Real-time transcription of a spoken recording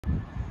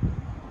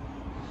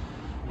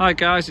Hi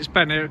guys, it's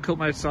Ben here at Cult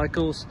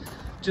Motorcycles.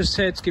 Just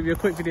here to give you a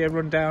quick video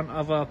rundown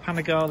of our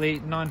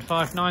Panigale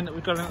 959 that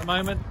we've got in at the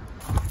moment.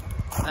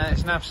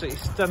 It's an absolutely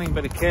stunning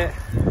bit of kit.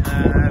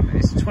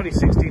 It's a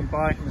 2016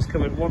 bike and it's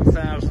covered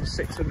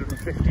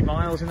 1,650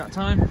 miles in that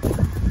time.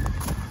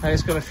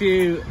 It's got a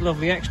few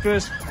lovely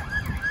extras.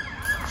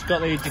 It's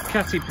got the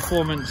Ducati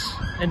performance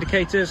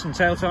indicators and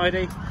tail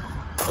tidy.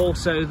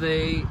 Also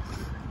the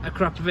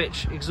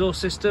Akrapovic exhaust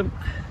system,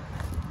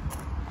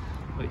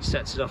 which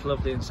sets it off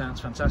lovely and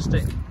sounds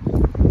fantastic.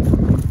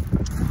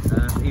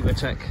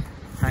 Evotech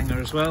hanger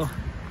as well.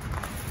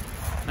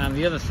 And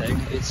the other thing,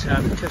 it's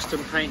had a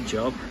custom paint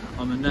job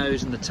on the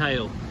nose and the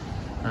tail,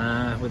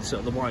 with sort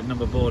of the white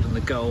number board and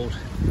the gold,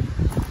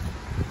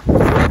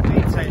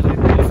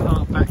 detailing the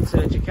hark back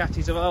to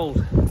Ducatis of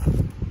old.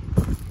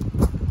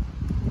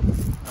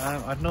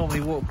 I'd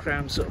normally walk around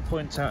and sort of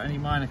point out any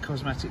minor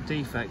cosmetic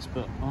defects,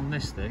 but on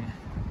this thing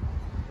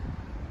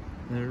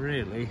there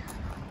really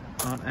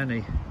aren't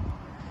any.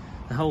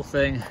 The whole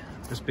thing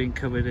has been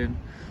covered in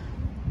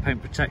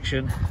paint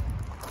protection,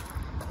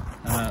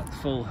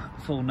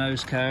 full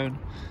nose cone,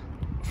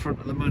 front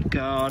of the mud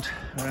guard,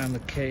 around the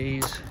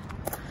keys,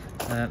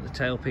 the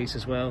tailpiece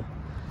as well.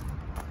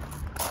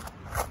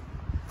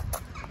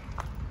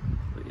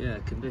 But yeah,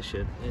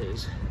 condition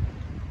is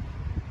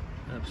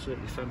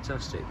absolutely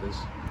fantastic.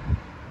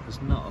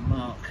 There's not a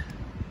mark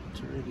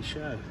to really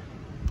show.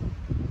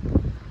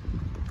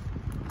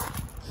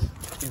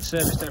 It's been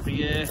serviced every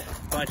year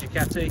by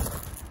Ducati.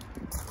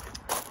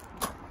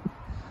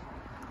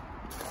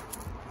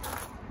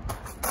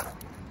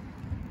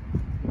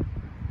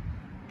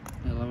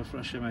 He'll have a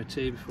fresh MOT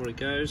before he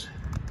goes.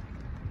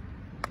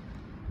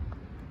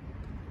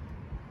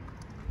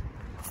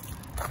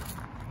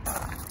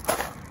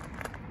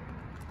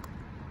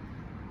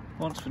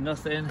 Once for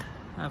nothing,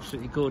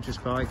 absolutely gorgeous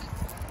bike.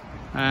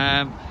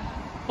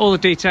 All the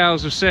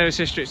details of service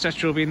history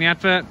etc will be in the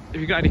advert. If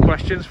you've got any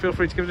questions, feel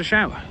free to give us a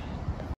shout.